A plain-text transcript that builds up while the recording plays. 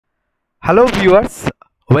Hello viewers,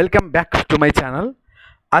 welcome back to my channel.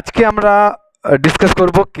 আজকে আমরা discuss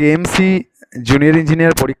করব কেএমসি জুনিয়র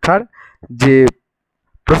ইঞ্জিনিয়ার পরীক্ষার যে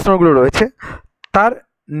প্রশ্নগুলো রয়েছে তার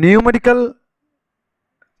নিউমেরিক্যাল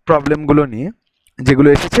প্রবলেমগুলো নিয়ে, যেগুলো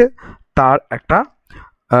এসেছে তার একটা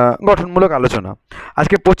গঠনমূলক আলোচনা।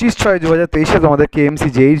 আজকে 25/6/2023 তোমাদের কেএমসি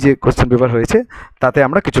জেইর যে কোশ্চেন পেপার হয়েছে তাতে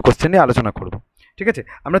আমরা কিছু কোশ্চেন নিয়ে আলোচনা করব। ঠিক আছে,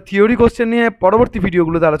 আমরা থিওরি কোশ্চেন নিয়ে পরবর্তী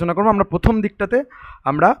ভিডিওগুলোতে আলোচনা করবো। আমরা প্রথম দিকটাতে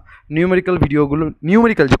আমরা নিউমেরিক্যাল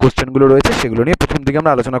যে কোশ্চেনগুলো রয়েছে সেগুলো নিয়ে প্রথম দিকে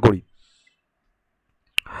আমরা আলোচনা করি।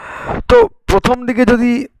 তো প্রথম দিকে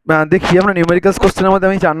যদি দেখি, আমরা নিউমেরিক্যাল কোশ্চেনের মধ্যে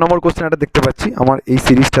আমি 4 নম্বর কোশ্চেন একটা দেখতে পাচ্ছি আমার এই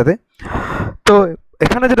সিরিজটাতে। তো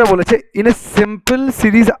এখানে যেটা বলেছে, in a simple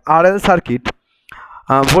series RL circuit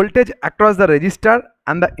voltage across the register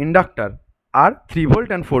and the inductor R 3 volt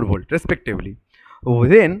and 4 volt respectively,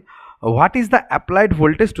 then what is the applied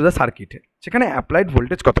voltage to the circuit. সেখানে অ্যাপ্লাইড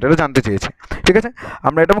ভোল্টেজ কতটা এটা জানতে চেয়েছে। ঠিক আছে,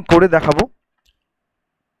 আমরা এটা করে দেখাবো।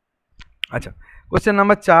 আচ্ছা, কোশ্চেন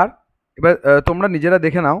নাম্বার 4, এবার তোমরা নিজেরা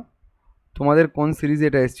দেখে নাও তোমাদের কোন সিরিজে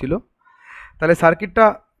এটা এসেছিলো। তাহলে সার্কিটটা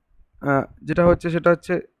যেটা হচ্ছে সেটা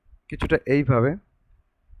হচ্ছে কিছুটা এইভাবে।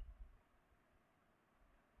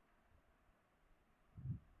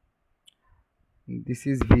 This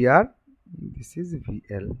is VR, this is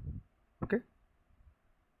VL. Okay,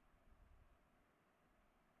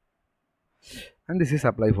 and this is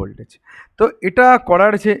supply voltage. তো এটা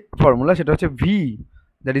করার যে ফর্মুলা সেটা হচ্ছে V,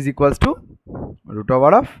 that is equals to root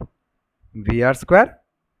over of VR square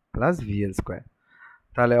plus VL square.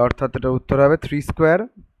 তাহলে অর্থাৎ এটা উত্তর হবে 3 square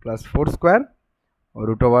plus 4 square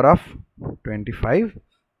root over of 25,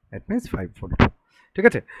 that means 5 volt. ঠিক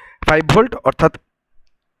আছে, 5 ভোল্ট, অর্থাৎ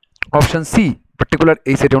অপশন সি পার্টিকুলার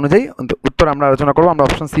এই সেট অনুযায়ী উত্তর আমরা আলোচনা করব। আমরা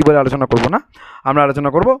অপশন সি বলে আলোচনা করব না, আমরা আলোচনা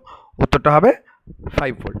করব উত্তরটা হবে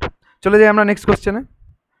 5 ভোল্ট। চলে যাই আমরা নেক্সট কোশ্চেনে।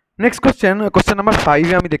 নেক্সট কোশ্চেন নাম্বার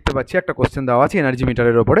 5-এ আমি দেখতে পাচ্ছি একটা কোশ্চেন দেওয়া আছে এনার্জি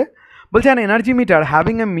মিটারের ওপরে। বলছে an energy meter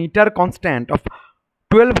having a metre constant of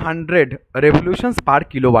 1200 revolutions per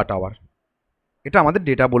kilowatt hour. এটা আমাদের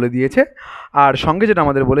ডেটা বলে দিয়েছে, আর সঙ্গে যেটা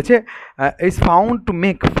আমাদের বলেছে is found to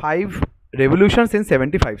make 5 revolutions in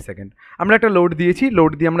 75 second. আমরা একটা লোড দিয়েছি,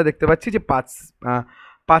 লোড দিয়ে আমরা দেখতে পাচ্ছি যে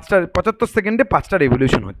 75 সেকেন্ডে 5টা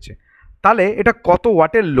রেভলিউশন হচ্ছে। তাহলে এটা কত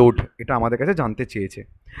ওয়াটের লোড, এটা আমাদের কাছে জানতে চেয়েছে।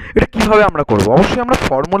 এটা কিভাবে আমরা করব? অবশ্যই আমরা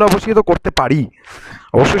ফর্মুলা বসিয়ে তো করতে পারি,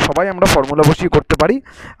 অবশ্যই সবাই আমরা ফর্মুলা বসিয়ে করতে পারি।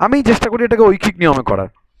 আমি চেষ্টা করি এটাকে ঐকিক নিয়মে করার।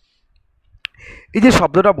 এই যে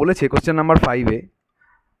শব্দটা বলেছে কোশ্চেন নাম্বার 5-এ,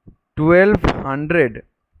 1200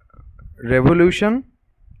 রেভলিউশন,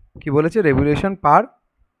 কি বলেছে, রেভলিউশন পার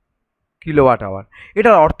কিলোওয়াট আওয়ার।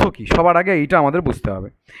 এটার অর্থ কি? সবার আগে এইটা আমাদের বুঝতে হবে।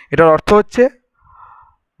 এটার অর্থ হচ্ছে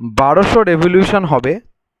 1200 রেভলিউশন হবে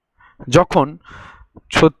যখন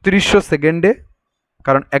 3600 সেকেন্ডে,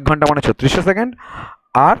 কারণ 1 ঘন্টা মানে 3600 সেকেন্ড,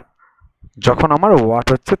 আর যখন আমার ওয়াট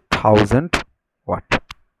হচ্ছে 1000 ওয়াট।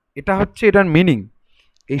 এটা হচ্ছে এটার মিনিং,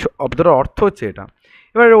 এই শব্দটার অর্থ হচ্ছে এটা।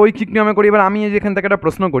 এবার ঐকিক নিয়মে করি। এবার আমি এখান থেকে একটা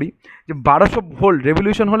প্রশ্ন করি যে 1200 ভোল্ট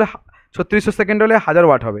রেভলিউশন হলে 3600 সেকেন্ড হলে 1000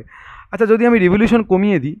 ওয়াট হবে। আচ্ছা, যদি আমি রেভলিউশন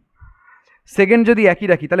কমিয়ে দিই, সেকেন্ড যদি একই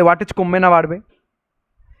রাখি, তাহলে ওয়াটেজ কমবে না বাড়বে?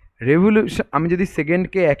 রেভলিউশন আমি যদি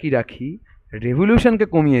সেকেন্ডকে একই রাখি, রেভলিউশনকে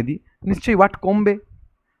কমিয়ে দিই, নিশ্চয়ই ওয়াট কমবে।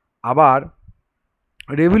 আবার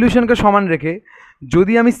রেভলিউশনকে সমান রেখে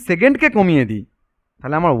যদি আমি সেকেন্ডকে কমিয়ে দিই,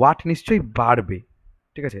 তাহলে আমার ওয়াট নিশ্চয়ই বাড়বে।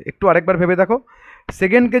 ঠিক আছে, একটু আরেকবার ভেবে দেখো।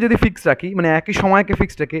 সেকেন্ডকে যদি ফিক্স রাখি, মানে একই সময়কে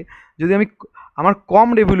ফিক্স রেখে যদি আমার কম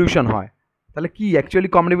রেভলিউশন হয়, তাহলে কি অ্যাকচুয়ালি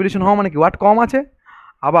কম রেভলিউশন হওয়া মানে কি ওয়াট কম আছে।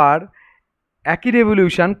 আবার একই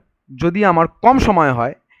রেভলিউশন যদি আমার কম সময়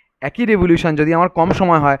হয়, একই রেভলিউশন যদি আমার কম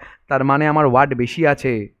সময় হয়, তার মানে আমার ওয়াট বেশি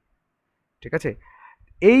আছে। ঠিক আছে,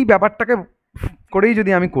 এই ব্যাপারটাকে করেই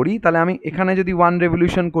যদি আমি করি, তাহলে আমি এখানে যদি 1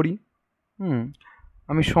 রেভলিউশন করি,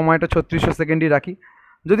 আমি সময়টা 3600 সেকেন্ডই রাখি।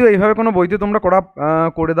 যদিও এইভাবে কোনো বইতে তোমরা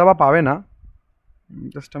করে দেওয়া পাবে না,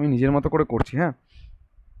 জাস্ট আমি নিজের মতো করে করছি। হ্যাঁ,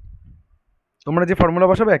 তোমরা যে ফর্মুলা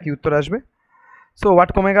বসাবে একই উত্তর আসবে। সো ওয়াট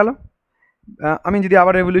কমে গেল। আমি যদি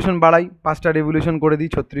আবার রেভলিউশন বাড়াই, 5টা রেভলিউশন করে দিই,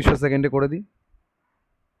 3600 সেকেন্ডে করে দিই।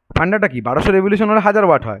 ফান্ডাটা কি? 1200 রেভলিউশন হলে 1000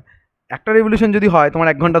 ওয়াট হয়। একটা রেভলিউশন যদি হয় তোমার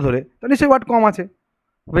 1 ঘন্টা ধরে, তাহলে সেই ওয়াট কম আছে।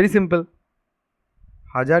 Very simple,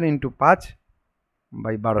 1000 ×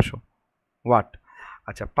 5/1200 watt.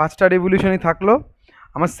 আচ্ছা, 5টা রেভলিউশনই থাকলো।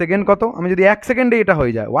 আমার সেকেন্ড কত? আমি যদি 1 সেকেন্ডে এটা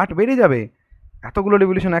হয়ে যায়, ওয়াট বেড়ে যাবে। এতগুলো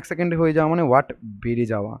রেভলিউশন 1 সেকেন্ডে হয়ে যাওয়া মানে ওয়াট বেড়ে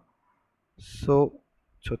যাওয়া। সো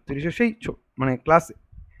 3600, সেই মানে ক্লাস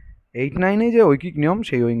 8-9-এ যে ঐকিক নিয়ম,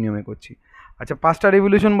 সেই ঐকিক নিয়মে করছি। আচ্ছা, 5টা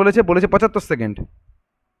রেভলিউশন বলেছে 75 সেকেন্ড।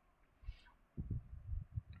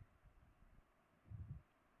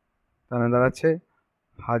 তাহলে দাঁড়াচ্ছে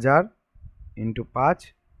 1000 × 5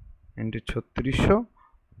 ×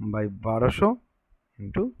 3600/1200 ×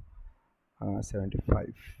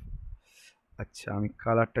 75। আচ্ছা আমি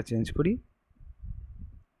কালারটা চেঞ্জ করি,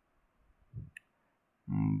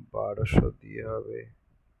 1200 দিয়ে হবে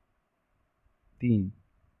 3,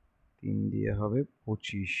 3 দিয়ে হবে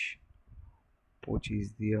 25, 25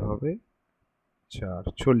 দিয়ে হবে 4,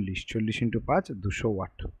 40, 40 ইন্টু 5 200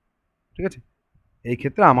 ওয়াট। ঠিক আছে, এই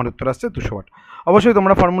ক্ষেত্রে আমার উত্তর আসছে 200 ওয়াট। অবশ্যই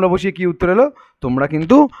তোমরা ফর্মুলা বসিয়ে কী উত্তর এলো তোমরা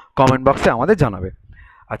কিন্তু কমেন্ট বক্সে আমাদের জানাবে।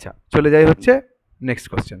 আচ্ছা চলে যাই হচ্ছে নেক্সট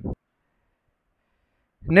কোশ্চেন।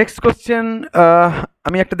 নেক্সট কোশ্চেন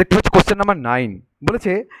আমি একটা দেখতে পাচ্ছি কোশ্চেন নাম্বার 9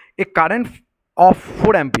 বলেছে এ current of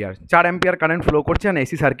 4 ampere, 4 ampere current flow করছে অ্যান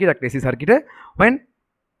এসি সার্কিট, একটা এসি সার্কিটে ওয়েন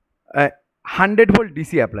 100 ভোল্ট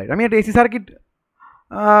ডিসি অ্যাপ্লাইড। আমি একটা এসি সার্কিট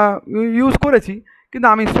ইউজ করেছি কিন্তু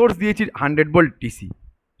আমি সোর্স দিয়েছি 100 ভোল্ট ডিসি।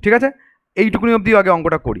 ঠিক আছে, এইটুকুনি অবধি আগে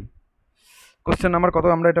অঙ্কটা করি। কোশ্চেন নাম্বার কত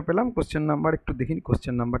আমরা এটা পেলাম? কোশ্চেন নাম্বার একটু দেখিনি,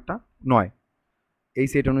 কোশ্চেন নাম্বারটা 9, এই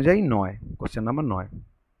সেট অনুযায়ী 9, কোশ্চেন নাম্বার 9।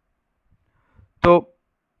 তো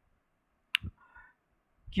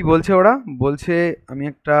কি বলছে ওরা? বলছে আমি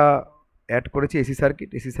একটা অ্যাড করেছি এসি সার্কিট,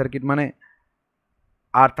 এসি সার্কিট মানে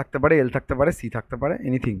আর থাকতে পারে, এল থাকতে পারে, সি থাকতে পারে,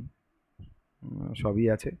 এনিথিং সবই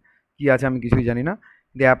আছে, কি আছে আমি কিছুই জানি না,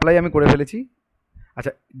 দিয়ে অ্যাপ্লাই আমি করে ফেলেছি।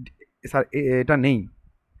 আচ্ছা স্যার এটা নেই,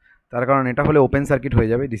 তার কারণ এটা হলে ওপেন সার্কিট হয়ে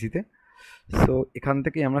যাবে ডিসিতে, সো এখান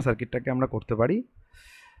থেকেই আমরা সার্কিটটাকে আমরা করতে পারি।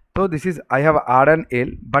 তো this is I have R and L,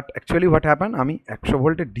 but actually what happen, আমি 100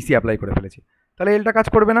 ভোল্টের ডিসি অ্যাপ্লাই করে ফেলেছি, তাহলে এলটা কাজ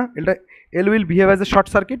করবে না, এল will behave as a short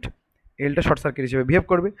circuit, এলটা short circuit হিসেবে বিহেভ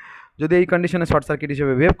করবে। যদি এই কন্ডিশনে শর্ট সার্কিট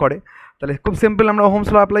হিসেবে বিহেভ করে তাহলে খুব সিম্পল আমরা ওহমস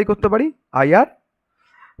ল অ্যাপ্লাই করতে পারি, আই আর,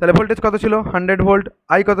 তাহলে ভোল্টেজ কত ছিল 100 ভোল্ট,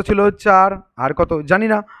 আই কত ছিল 4, আর কত জানি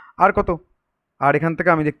না, আর কত, আর এখান থেকে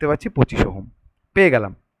আমি দেখতে পাচ্ছি 25 ওহম পেয়ে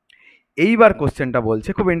গেলাম। এইবার কোশ্চেনটা বলছে,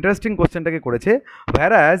 খুব ইন্টারেস্টিং কোশ্চেনটাকে করেছে,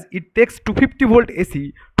 whereas it takes 250 volt AC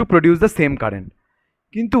to produce the same current,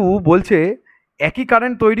 কিন্তু বলছে একই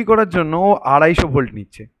কারেন্ট তৈরি করার জন্য 250 ভোল্ট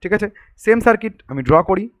নিচ্ছে। ঠিক আছে, সেম সার্কিট আমি ড্র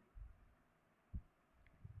করি,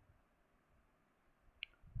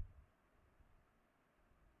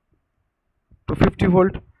 তো 50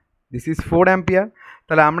 ভোল্ট, দিস ইজ 4 অ্যাম্পিয়ার,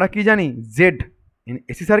 তাহলে আমরা কি জানি Z in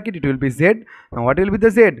AC circuit it will be Z, what will be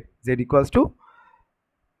the Z, Z equals to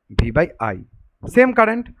V by I, same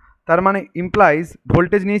current, তার মানে ইমপ্লাইজ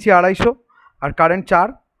ভোল্টেজ নিয়েছি 250 আর কারেন্ট 4,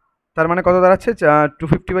 তার মানে কত দাঁড়াচ্ছে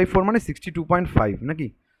 250/4 মানে 62.5 নাকি,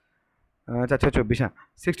 424, হ্যাঁ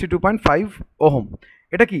 62.5 ওহম।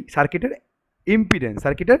 এটা কি সার্কিটের ইম্পিডেন্স,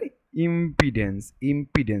 সার্কিটের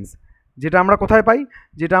ইম্পিডেন্স যেটা আমরা কোথায় পাই,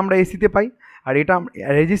 যেটা আমরা এসিতে পাই, আর এটা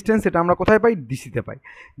রেজিস্ট্যান্স এটা আমরা কোথায় পাই, ডিসিতে পাই।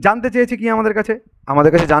 জানতে চেয়েছে কি আমাদের কাছে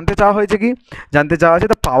জানতে চাওয়া হয়েছে কি, জানতে চাওয়া হয়েছে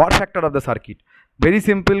the power factor of the circuit. Very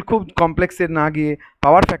simple, খুব কমপ্লেক্সের না গিয়ে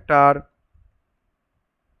পাওয়ার ফ্যাক্টর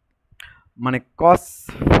মানে cos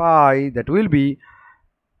phi that will be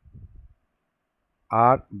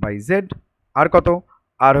r by z, আর কত,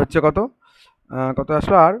 আর হচ্ছে কত কত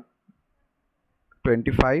আসলো, আর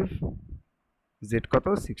 25, z কত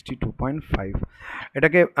 62.5,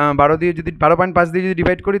 এটাকে 12 দিয়ে যদি 12.5 দিয়ে যদি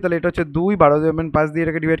ডিভাইড করি তাহলে এটা হচ্ছে 2, 12.5 দিয়ে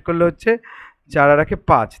এটাকে ডিভাইড করলে হচ্ছে 4 আর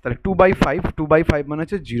 5, তাহলে 2/5 মানে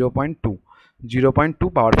হচ্ছে 0.2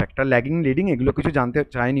 পাওয়ার ফ্যাক্টর। ল্যাগিং লিডিং এগুলো কিছু জানতে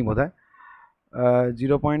চাইনি বোধ হয়,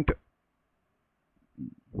 0.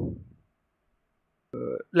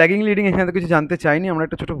 ল্যাগিং লিডিং এখানে তো কিছু জানতে চাইনি, আমরা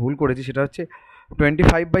একটা ছোটো ভুল করেছি, সেটা হচ্ছে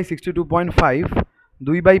 25/62.5,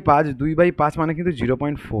 2/5 মানে কিন্তু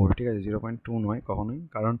 0.4, ঠিক আছে 0.2 নয় কখনোই,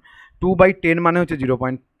 কারণ 2/10 মানে হচ্ছে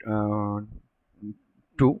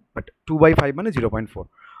 0.2, বাট 2/5 মানে 0.4।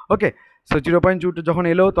 ওকে, সো 0.2 যখন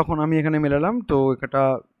এলো তখন আমি এখানে মেলালাম, তো এটা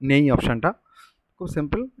নেই অপশানটা, খুব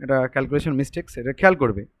সিম্পল, এটা ক্যালকুলেশন মিস্টেক্স, এটা খেয়াল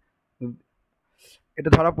করবে, এটা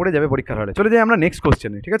ধরা পড়ে যাবে পরীক্ষার হলে। চলে যাই আমরা নেক্সট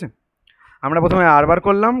কোশ্চেনে। ঠিক আছে, আমরা প্রথমে আর বার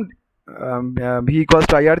করলাম ভি ইকুয়ালস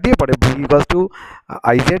টু আই আর দিয়ে, পরে V equals to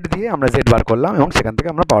I Z দিয়ে আমরা জেড বার করলাম, এবং সেখান থেকে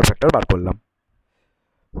আমরা পাওয়ার ফ্যাক্টর বার করলাম।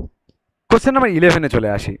 কোশ্চেন নাম্বার 11-এ চলে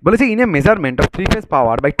আসি, বলেছে in a measurement of 3 phase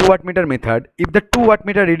power by 2 wattmeter method, if the 2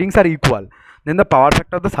 wattmeter readings R equal then the power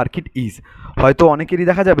factor of the circuit is. হয়তো অনেকেরই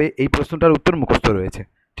দেখা যাবে এই প্রশ্নটার উত্তর মুখস্থ রয়েছে,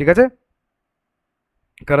 ঠিক আছে,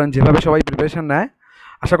 কারণ যেভাবে সবাই প্রিপারেশন নেয়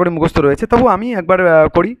আশা করি মুখস্থ রয়েছে, তবু আমি একবার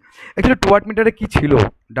করি। অ্যাকচুয়ালি 2 ওয়াটমিটারে কী ছিল,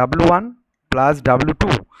 W1 প্লাস W2,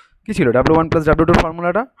 কী ছিল W1 প্লাস W2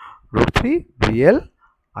 ফর্মুলাটা √3 VL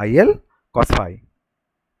IL cos phi।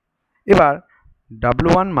 এবার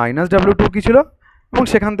W1 মাইনাস W2 কী ছিল, এবং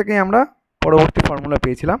সেখান থেকেই আমরা পরবর্তী ফর্মুলা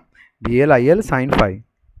পেয়েছিলাম VL IL sin phi।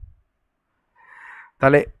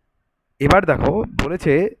 তাহলে এবার দেখো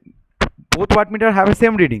বলেছে both wattmeter have a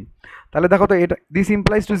same reading, তাহলে দেখো তো এটা this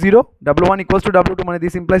implies two 0, W1 equals to W2 মানে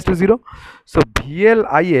this implies two 0, so VL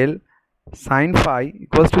IL sin phi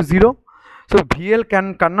equals to 0, so VL can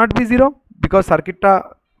not be 0 because সার্কিটটা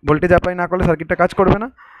ভোল্টেজ অ্যাপ্লাই না করলে সার্কিটটা কাজ করবে না,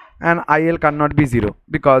 and IL cannot be 0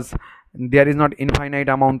 because there is not infinite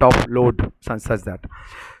amount of load such that.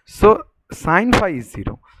 So sin phi is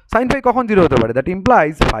 0. sin phi কখন 0 হতে পারে? That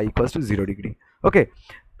implies phi equals to 0 degree. Okay,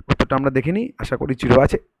 উত্তরটা আমরা দেখে নিই, আশা করি 0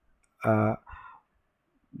 আছে।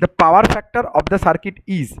 The power factor of the circuit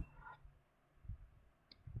is,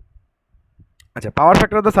 আচ্ছা power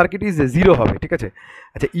factor of the circuit is 0 হবে, ঠিক আছে।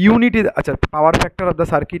 আচ্ছা ইউনিট ইজ, আচ্ছা power factor of the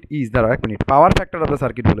circuit is, দাঁড়াও এক minute, power factor of the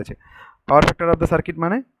circuit বলেছে, power factor of the circuit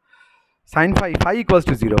মানে sine phi, phi equals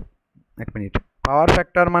to 0, এক মিনিট, পাওয়ার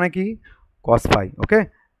ফ্যাক্টর মানে কি কস ফাই, ওকে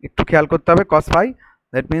একটু খেয়াল করতে হবে, cos phi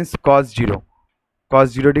that means cos 0, cos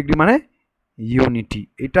 0 degree মানে ইউনিটি,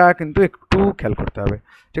 এটা কিন্তু একটু খেয়াল করতে হবে,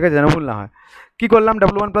 ঠিক আছে, যেন ভুল না হয়। কী করলাম,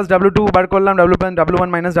 W1 প্লাস W2 বার করলাম, W1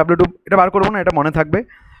 মাইনাস W2, এটা বার করবো না, এটা মনে থাকবে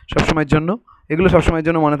সবসময়ের জন্য, এগুলো সবসময়ের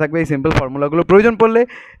জন্য মনে থাকবে, এই সিম্পল ফর্মুলাগুলো। প্রয়োজন পড়লে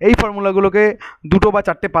এই ফর্মুলাগুলোকে 2 বা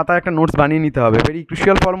 4টে পাতা একটা নোটস বানিয়ে নিতে হবে, ভেরি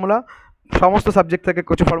ক্রুশিয়াল ফর্মুলা, সমস্ত সাবজেক্ট থেকে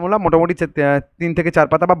কিছু ফর্মুলা মোটামুটি 3 থেকে 4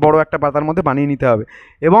 পাতা বা বড় একটা পাতার মধ্যে বানিয়ে নিতে হবে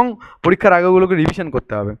এবং পরীক্ষার আগেগুলোকে রিভিশন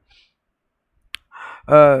করতে হবে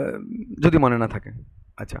যদি মনে না থাকে।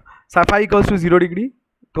 আচ্ছা ফাই ইকুয়ালস টু 0 ডিগ্রি,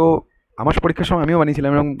 তো আমার পরীক্ষার সময় আমিও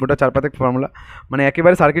বানিয়েছিলাম এবং গোটা 4 পাতা ফর্মুলা, মানে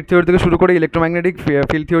একেবারে সার্কিট থিওরি থেকে শুরু করে ইলেকট্রোম্যাগনেটিক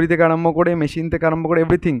ফিল্ড থিওরি থেকে আরম্ভ করে মেশিন থেকে আরম্ভ করে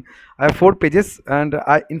everything. I have 4 pages and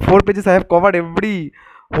in 4 pages I have covered every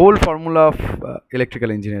whole formula of electrical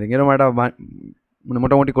engineering, এরকম একটা মানে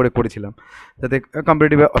মোটামুটি করেছিলাম যাতে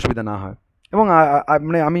কম্পিটিটিভে অসুবিধা না হয়, এবং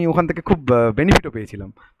মানে আমি ওখান থেকে খুব বেনিফিটও পেয়েছিলাম,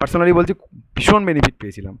 পার্সোনালি বলছি ভীষণ বেনিফিট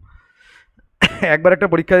পেয়েছিলাম। একবার একটা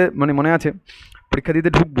পরীক্ষা, মানে মনে আছে পরীক্ষা দিতে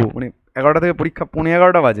ঢুকবো, মানে 11টা থেকে পরীক্ষা,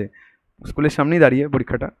 11:15 বাজে, স্কুলের সামনেই দাঁড়িয়ে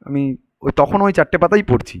পরীক্ষাটা, আমি তখন ওই 4টে পাতাই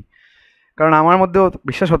পড়ছি, কারণ আমার মধ্যেও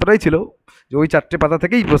বিশ্বাস অতটাই ছিল যে ওই 4টে পাতা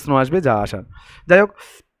থেকেই প্রশ্ন আসবে যা আসার। যাই হোক,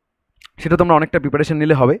 সেটা তোমরা অনেকটা প্রিপারেশন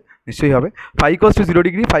নিলে হবে, নিশ্চয়ই হবে। Phi equals to 0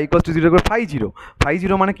 degree, phi equals to 0 করে ফাই 0, ফাই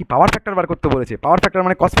 0 মানে কি পাওয়ার ফ্যাক্টর বার করতে বলেছে, পাওয়ার ফ্যাক্টর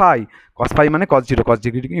মানে কস ফাই, কস ফাই মানে কস 0, কস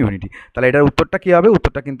ডিগ্রি ইউনিটি, তাহলে এটার উত্তরটা কী হবে,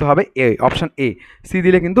 উত্তরটা কিন্তু হবে এ, অপশান এ। সি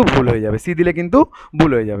দিলে কিন্তু ভুল হয়ে যাবে, সি দিলে কিন্তু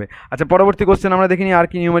ভুল হয়ে যাবে। আচ্ছা পরবর্তী কোশ্চেন আমরা দেখিনি, আর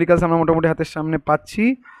কি নিউমেরিক্যালস আমরা মোটামুটি হাতের সামনে পাচ্ছি।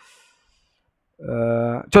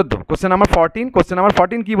 14, কোশ্চেন নাম্বার 14, কোশ্চেন নাম্বার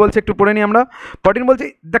 14 কী বলছে একটু পড়ে নিই আমরা। 14 বলছে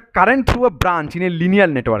the current through a branch in a linear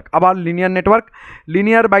network, আবার linear network,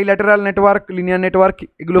 linear bilateral network, linear network,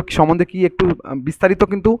 এগুলো সম্বন্ধে কি একটু বিস্তারিত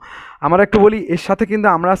কিন্তু আমরা একটু বলি, এর সাথে কিন্তু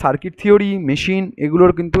আমরা সার্কিট থিওরি, মেশিন,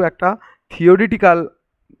 এগুলোর কিন্তু একটা থিওরিটিক্যাল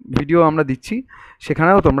ভিডিও আমরা দিচ্ছি,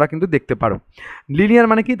 সেখানেও তোমরা কিন্তু দেখতে পারো। লিনিয়ার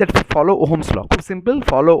মানে কি, দ্যাট ফলো ওহমস ল, খুব সিম্পল,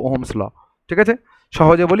 ফলো ওহমস ল, ঠিক আছে,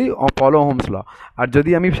 সহজে বলি ফলো ওহমস ল। আর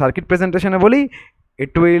যদি আমি সার্কিট প্রেজেন্টেশনে বলি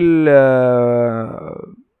ইট উইল,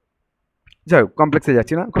 যাই হোক কমপ্লেক্সে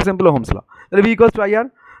যাচ্ছি না, খুব সিম্পল ওহমস ল। তাহলে ভি ইকুয়ালস টু আইআর,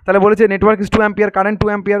 তাহলে বলেছে network is 2 ampere, current 2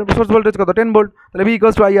 ampere, source voltage কত 10 ভোল্ট, তাহলে V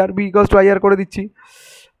equals to IR, V equals to IR করে দিচ্ছি।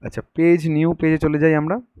 আচ্ছা পেজ, নিউ পেজে চলে যাই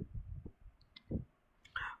আমরা।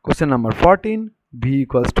 Question number 14, V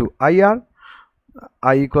equals to IR,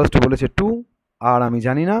 I equals to বলেছে 2, আর আমি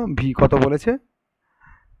জানি না ভি কত বলেছে,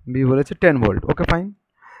 ভি বলেছে 10 ভোল্ট, ওকে ফাইন।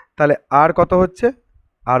 তাহলে আর কত হচ্ছে,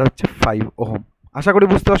 আর হচ্ছে 5 ওহম, আশা করি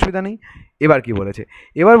বুঝতে অসুবিধা নেই। এবার কি বলেছে,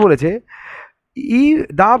 এবার বলেছে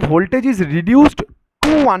the voltage is reduced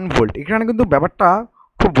two 1 volt, এখানে কিন্তু ব্যাপারটা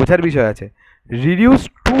খুব বোঝার বিষয় আছে, রিডিউস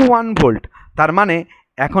টু 1 ভোল্ট, তার মানে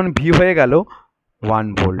এখন ভি হয়ে গেল 1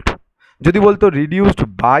 ভোল্ট। যদি বলতো রিডিউসড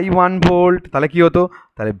বাই 1 ভোল্ট তাহলে কি হতো,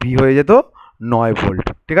 তাহলে ভি হয়ে যেত 9 ভোল্ট,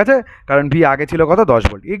 ঠিক আছে, কারণ ভি আগে ছিল কত 10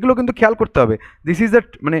 ভোল্ট। এগুলো কিন্তু খেয়াল করতে হবে, দিস ইজ দ্য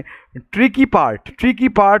মানে tricky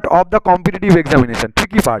part of the competitive examination,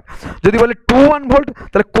 tricky part. যদি বলে 2 ভোল্ট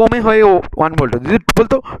তাহলে কমে হয়ে 1 ভোল্ট হতো, যদি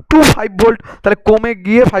বলতো 5 ভোল্ট তাহলে কমে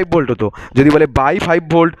গিয়ে 5 ভোল্ট হতো, যদি বলে বাই 5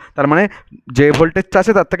 ভোল্ট তার মানে যে ভোল্টেজ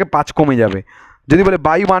আছে তার থেকে 5 কমে যাবে, যদি বলে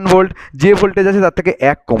বাই 1 ভোল্ট যে ভোল্টেজ আছে তার থেকে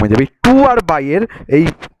 1 কমে যাবে। 2 আর বাইয়ের এই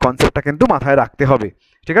কনসেপ্টটা কিন্তু মাথায় রাখতে হবে,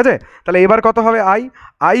 ঠিক আছে। তাহলে এবার কত হবে,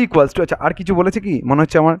 আই ইকুয়ালস টু, আচ্ছা আর কিছু বলেছে কি মনে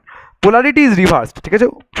হচ্ছে আমার, পোলারিটি ইজ রিভার্সড, ঠিক আছে,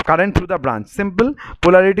 current through the branch, simple,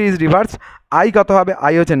 polarity is reverse, I কত হবে,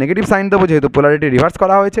 আই হচ্ছে নেগেটিভ সাইন দেবো যেহেতু পোলারিটি রিভার্স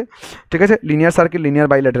করা হয়েছে, ঠিক আছে, linear circuit, linear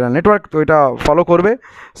bilateral network, তো এটা ফলো করবে।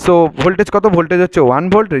 সো ভোল্টেজ কত, ভোল্টেজ হচ্ছে 1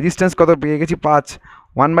 ভোল্ট, রেজিস্ট্যান্স কত পেয়ে গেছি 5,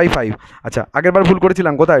 1/5, আচ্ছা আগের বার ভুল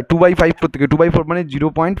করেছিলাম কোথায়, 2/5 প্রত্যেকে, 2/4 মানে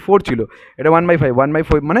 0.4 ছিল, এটা 1/5,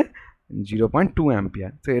 1/5 মানে 0.2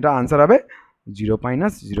 অ্যাম্পিয়ার, তো এটা আনসার হবে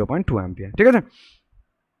 0.2 অ্যাম্পিয়ার, ঠিক আছে।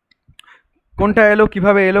 কোনটা এলো,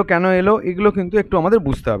 কিভাবে এলো, কেন এলো, এগুলো কিন্তু একটু আমাদের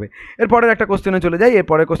বুঝতে হবে। এরপরের একটা কোশ্চেনে চলে যাই,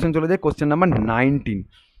 এরপরের কোশ্চেন চলে যাই question number 19,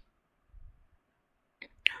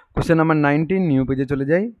 question number 19 new পেজে চলে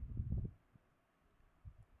যাই।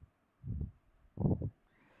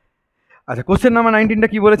 আচ্ছা কোশ্চেন নাম্বার 19টা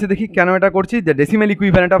কি বলেছে দেখি, কেন এটা করছি, the decimal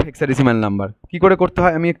equivalent of hexadecimal number, কি করে করতে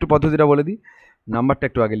হয় আমি একটু পদ্ধতিটা বলে দিই। নাম্বারটা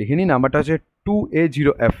একটু আগে লিখে নিই, নাম্বারটা হচ্ছে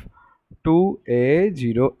 2A0F,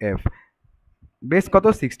 2a0f, বেস কত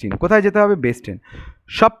 16, কোথায় যেতে হবে বেস 10।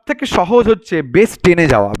 সব থেকে সহজ হচ্ছে বেস 10-এ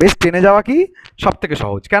যাওয়া। বেস 10-এ যাওয়া কি সব থেকে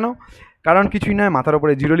সহজ, কেন? কারণ কিছুই নয়, মাথার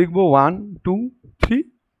উপরে 0 লিখবো, 1 2 3,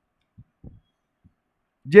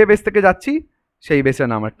 যে বেস থেকে যাচ্ছি সেই বেসের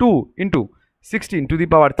নাম 2 into 16 to the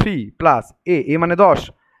power 3 plus এ মানে 10,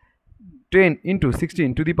 10 into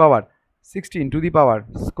 16 to the power 16 to the power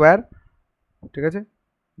square, ঠিক আছে?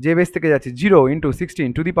 যে বেস থেকে যাচ্ছে 0 into 16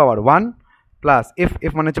 to the power 1 plus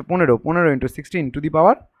F মানে হচ্ছে 15 ইন্টু 16 টু দি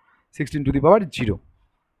পাওয়ার 0।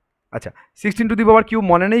 আচ্ছা, 16 টু দি পাওয়ার কিউব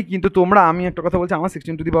মনে নেই, কিন্তু তোমরা, আমি একটা কথা বলছি, আমার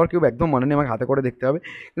 16 টু দি পাওয়ার কিউব একদম মনে নেই, আমাকে হাতে করে দেখতে হবে।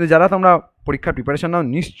 কিন্তু যারা তোমরা পরীক্ষার প্রিপারেশন নাও,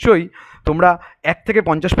 নিশ্চয়ই তোমরা 1 থেকে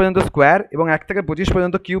 50 পর্যন্ত স্কোয়ার এবং 1 থেকে 25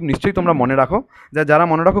 পর্যন্ত কিউব নিশ্চয়ই তোমরা মনে রাখো। যারা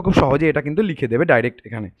মনে রাখো খুব সহজে এটা কিন্তু লিখে দেবে ডাইরেক্ট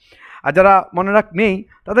এখানে। আর যারা মনে নেই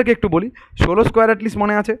তাদেরকে একটু বলি, 16 স্কোয়ার অ্যাটলিস্ট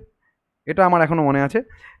মনে আছে, এটা আমার এখনও মনে আছে।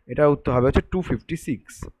 এটা উত্তর হবে হচ্ছে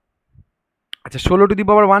 256। আচ্ছা, 16 টু দি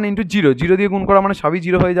পাওয়ার 1 ইন্টু 0 দিয়ে গুণ করা মানে সবই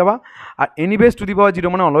 0 হয়ে যাওয়া, আর এনি বেস টু দি পাওয়ার 0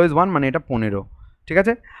 মানে অলওয়েজ 1, মানে এটা 15, ঠিক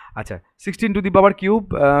আছে? আচ্ছা, 16 টু দি পাওয়ার কিউব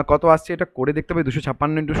কত আসছে এটা করে দেখতে হবে,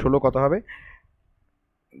 256 ইন্টু 16 কত হবে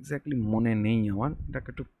এক্স্যাক্টলি মনে নেই আমার, এটাকে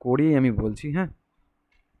একটু করেই আমি বলছি। হ্যাঁ,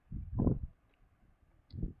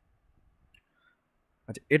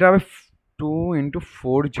 আচ্ছা, এটা হবে 2 ইন্টু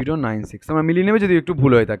 4096, তোমরা মিলিয়ে নেবে যদি একটু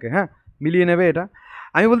ভুল হয়ে থাকে। হ্যাঁ, মিলিয়ে নেবে। এটা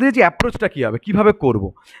আমি বলতে চাইছি অ্যাপ্রোচটা কী হবে, কীভাবে করব।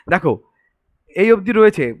 দেখো, এই অবধি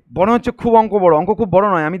রয়েছে, মনে হচ্ছে খুব অঙ্ক বড়, অঙ্ক খুব বড়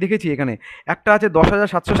নয়। আমি দেখেছি এখানে একটা আছে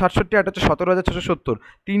 10,767, একটা হচ্ছে 17,670,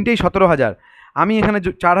 তিনটেই 17,000। আমি এখানে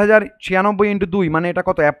 4,096 ইন্টু 2 মানে এটা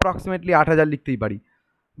কত, অ্যাপ্রক্সিমেটলি 8,000 লিখতেই পারি,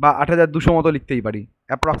 বা 8,200 মতো লিখতেই পারি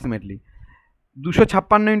অ্যাপ্রক্সিমেটলি।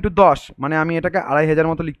 256 ইন্টু 10 মানে আমি এটাকে 2,500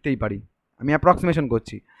 মতো লিখতেই পারি, আমি অ্যাপ্রক্সিমেশন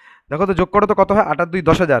করছি। দেখো তো যোগ করো তো কত হয়, 8 আর 2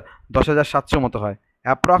 10,000, 10,700 মতো হয়।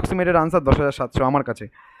 অ্যাপ্রক্সিমেটেড আনসার 10,700 আমার কাছে,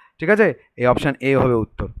 ঠিক আছে? এই অপশান এ হবে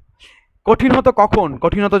উত্তর। কঠিন হতো কখন?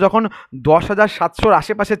 কঠিন হতো যখন 10,700-র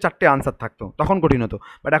আশেপাশে 4টে আনসার থাকতো, তখন কঠিন হতো।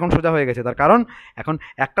 বাট এখন সোজা হয়ে গেছে, তার কারণ এখন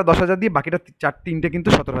একটা 10,000 দিয়ে বাকিটা 3টে কিন্তু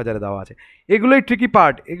 17,000-এ দেওয়া আছে। এগুলোই ট্রিকি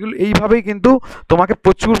পার্ট, এগুলো এইভাবেই কিন্তু তোমাকে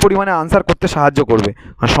প্রচুর পরিমাণে আনসার করতে সাহায্য করবে।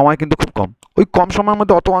 আর সময় কিন্তু খুব কম, ওই কম সময়ের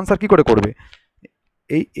মধ্যে অত আনসার কী করে করবে?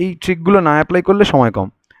 এই ট্রিকগুলো না অ্যাপ্লাই করলে সময় কম।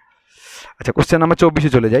 আচ্ছা, কোশ্চেন নাম্বার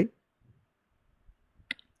 24-এ চলে যাই।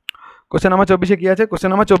 কোশ্চেন নাম্বার 24-এ কী আছে? কোশ্চেন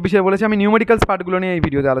নাম্বার 24-এ বলেছে, আমি নিউমেরিক্যালস পার্টগুলো নিয়ে এই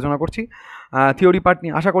ভিডিওতে আলোচনা করছি, থিওরি পার্ট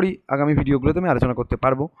নিয়ে আশা করি আগামী ভিডিওগুলোতে আমি আলোচনা করতে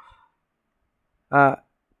পারবো।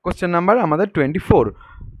 কোশ্চেন নাম্বার আমাদের 24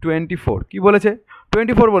 কী বলেছে?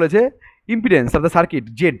 24 বলেছে impedance of the circuit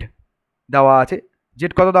Z দেওয়া আছে।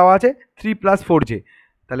 জেড কত দেওয়া আছে? 3 + 4j।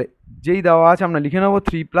 তাহলে যেই দেওয়া আছে আমরা লিখে নেবো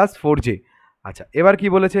 3 + 4j। আচ্ছা, এবার কি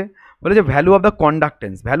বলেছে? বলেছে value of the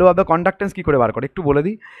conductance. Value of the conductance কী করে বার করে একটু বলে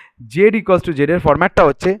দিই। জেড ইকুয়ালস টু, জেডের ফরম্যাটটা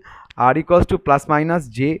হচ্ছে আর ইকুয়ালস টু ±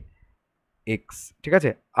 jx, ঠিক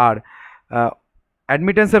আছে? আর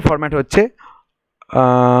অ্যাডমিটেন্সের ফরম্যাট হচ্ছে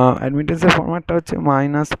ফরম্যাটটা হচ্ছে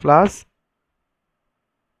মাইনাস প্লাস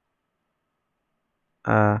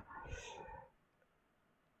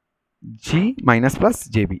জি মাইনাস প্লাস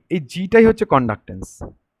জেবি। এই জিটাই হচ্ছে কন্ডাক্টেন্স,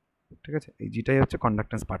 ঠিক আছে? এই জিটাই হচ্ছে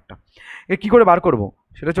কন্ডাক্টেন্স পার্টটা। এ কী করে বার করবো?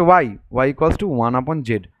 সেটা হচ্ছে ওয়াই ইকুয়ালস টু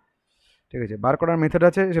 1/z, ঠিক আছে? বার করার মেথড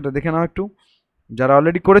আছে, সেটা দেখে নাও একটু। যারা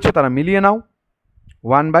অলরেডি করেছো তারা মিলিয়ে নাও।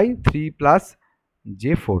 1/3 +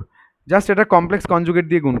 j4, জাস্ট এটা কমপ্লেক্স কনজুগেট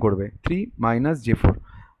দিয়ে গুণ করবে, 3 - j4,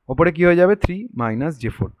 ওপরে কী হয়ে যাবে 3 -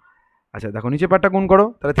 j4। আচ্ছা দেখো, নিচে পার্টটা গুণ করো,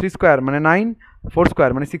 তাহলে 3 স্কোয়ার মানে 9, 4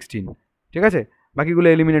 স্কোয়ার মানে 16, ঠিক আছে? বাকিগুলো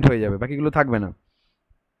এলিমিনেট হয়ে যাবে, বাকিগুলো থাকবে না।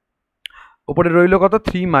 ওপরে রইল কত?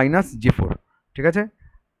 3 - j4, ঠিক আছে?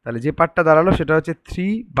 তাহলে যে পার্টটা দাঁড়ালো সেটা হচ্ছে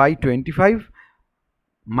 3/25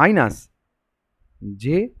 মাইনাস j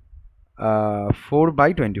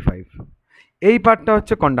 4/25। এই পার্টটা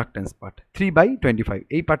হচ্ছে কন্ডাক্টেন্স পার্ট, 3/25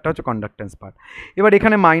 এই পার্টটা হচ্ছে কন্ডাক্টেন্স পার্ট। এবার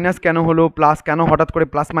এখানে মাইনাস কেন হলো, প্লাস কেন হঠাৎ করে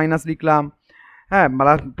প্লাস মাইনাস লিখলাম? হ্যাঁ,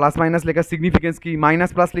 প্লাস মাইনাস লেখার সিগনিফিকেন্স কী,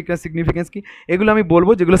 মাইনাস প্লাস লেখার সিগনিফিকেন্স কী, এগুলো আমি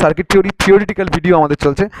বলবো। যেগুলো সার্কিট থিওরিটিক্যাল ভিডিও আমাদের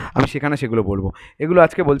চলছে, আমি সেখানে সেগুলো বলবো। এগুলো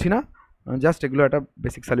আজকে বলছি না, জাস্ট এগুলো একটা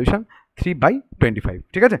বেসিক সলিউশন। 3/25,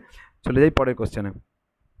 ঠিক আছে? চলে যাই পরের কোশ্চেনে।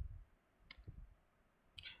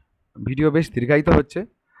 ভিডিও বেশ দীর্ঘায়িত হচ্ছে,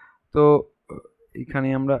 তো এইখানে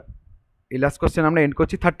আমরা এই লাস্ট কোশ্চেন আমরা এন্ড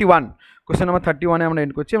করছি। 31 কোশ্চেন নাম্বার 31-এ আমরা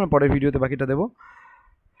এন্ড করছি, আমরা পরের ভিডিওতে বাকিটা দেবো।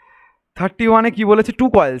 31-এ কী বলেছে? 2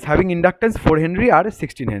 কয়েলস হ্যাভিং ইন্ডাকটেন্স 4 হেনরি আর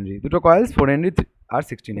 16 হেনরি। দুটো কয়েলস 4 হেনরি আর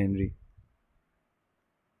 16 হেনরি।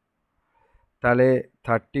 তাহলে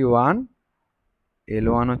 31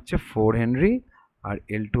 L1 হচ্ছে 4 হেনরি আর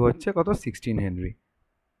L2 হচ্ছে কত? 16 হেনরি।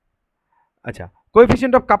 আচ্ছা,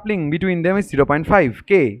 coefficient of coupling between them is 0.5।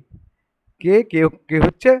 কে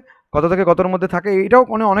হচ্ছে কত থেকে কতর মধ্যে থাকে? এটাও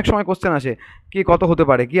অনেক সময় কোশ্চেন আসে, কে কত হতে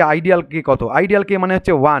পারে, কি আইডিয়াল কে কত? আইডিয়াল কে মানে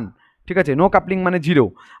হচ্ছে 1, ঠিক আছে, নো কাপলিং মানে 0,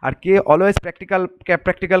 আর কে অলওয়েজ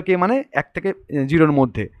প্র্যাকটিক্যাল কে মানে 1 থেকে 0-র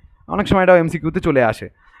মধ্যে, অনেক সময় এটাও এমসিকিউতে চলে আসে।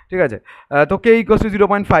 ঠিক আছে, তো কে equals to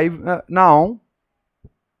 0.5, now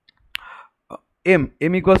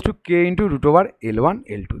m equals to K into root over L1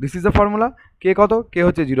 L2, this is the formula. কে কত, কে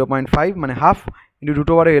হচ্ছে 0.5 মানে half into root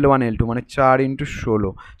over L1 L2 মানে 4 ইন্টু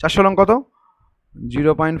 16, 4 কত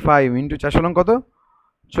 0.5 ইন্টু 4 কত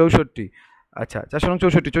 64, আচ্ছা 4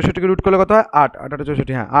 64কে রুট করলে কত হয় 8, 8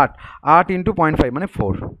 64, হ্যাঁ 8 ইন্টু 0.5 মানে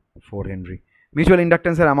 4 হেনরি। মিউচুয়াল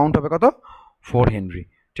ইন্ডাকটেন্সের অ্যামাউন্ট হবে কত 4 হেনরি।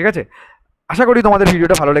 ঠিক আছে, আশা করি তোমাদের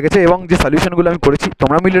ভিডিওটা ভালো লেগেছে এবং যে সলিউশনগুলো আমি করেছি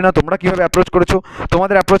তোমরা মিলে না তোমরা কীভাবে অ্যাপ্রোচ করেছো,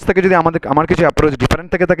 তোমাদের অ্যাপ্রোচ থেকে যদি আমার কিছু অ্যাপ্রোচ ডিফারেন্ট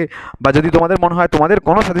থেকে থাকে বা যদি তোমাদের মনে হয় তোমাদের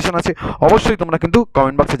কোনো সাজেশন আছে, অবশ্যই তোমরা কিন্তু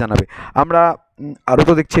কমেন্ট বক্সে জানাবে। আমরা আরও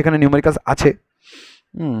তো দেখছি এখানে নিউমেরিক্যালস আছে,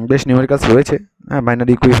 বেশ নিউমেরিক্যালস রয়েছে, হ্যাঁ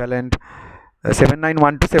বাইনারি ইকুইভ্যালেন্ট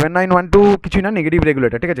 7912 কিছুই না, নেগেটিভ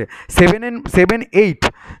রেগুলেটর। ঠিক আছে, 78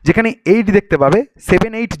 যেখানে 8 দেখতে পাবে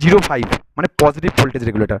 7805 মানে পজিটিভ ভোল্টেজ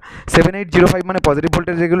রেগুলেটর, 7805 মানে পজিটিভ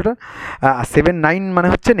ভোল্টেজ রেগুলেটর, 79 মানে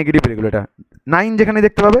হচ্ছে নেগেটিভ রেগুলেটর, 9 যেখানে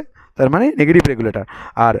দেখতে পাবে তার মানে নেগেটিভ রেগুলেটর,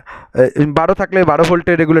 আর 12 থাকলে 12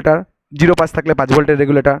 ভোল্টের রেগুলেটর, 0.5 থাকলে 5 ভোল্টের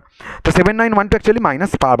রেগুলেটর। তো 7912 অ্যাকচুয়ালি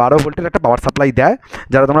মাইনাস 12 ভোল্টের একটা পাওয়ার সাপ্লাই দেয়।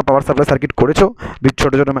 যারা তোমরা পাওয়ার সাপ্লাই সার্কিট করেছো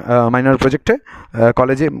ছোটো ছোটো মাইনর প্রজেক্টে,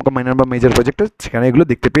 কলেজে মাইনর বা মেজর প্রজেক্টে, সেখানে এগুলো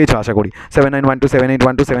দেখতে পেয়েছো আশা করি। 7912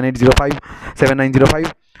 7812 7805 7905।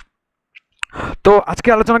 তো আজকে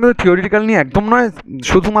আলোচনা কিন্তু থিওরিটিক্যাল নিয়ে একদম নয়,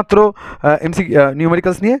 শুধুমাত্র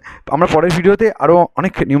নিউমেরিক্যালস নিয়ে। আমরা পরের ভিডিওতে আরও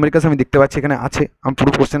অনেক নিউমেরিক্যালস আমি দেখতে পাচ্ছি এখানে আছে, আমার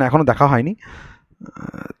পুরো কোশ্চেন এখনও দেখা হয়নি,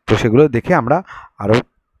 তো সেগুলো দেখে আমরা আরও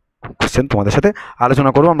কোশ্চেন তোমাদের সাথে আলোচনা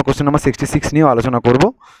করবো। আমরা কোশ্চেন নাম্বার 66 নিয়েও আলোচনা করব।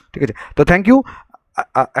 ঠিক আছে, তো থ্যাংক ইউ।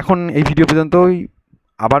 এখন এই ভিডিও পর্যন্তই,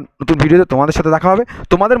 আবার নতুন ভিডিওতে তোমাদের সাথে দেখা হবে।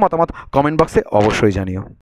 তোমাদের মতামত কমেন্ট বক্সে অবশ্যই জানিও।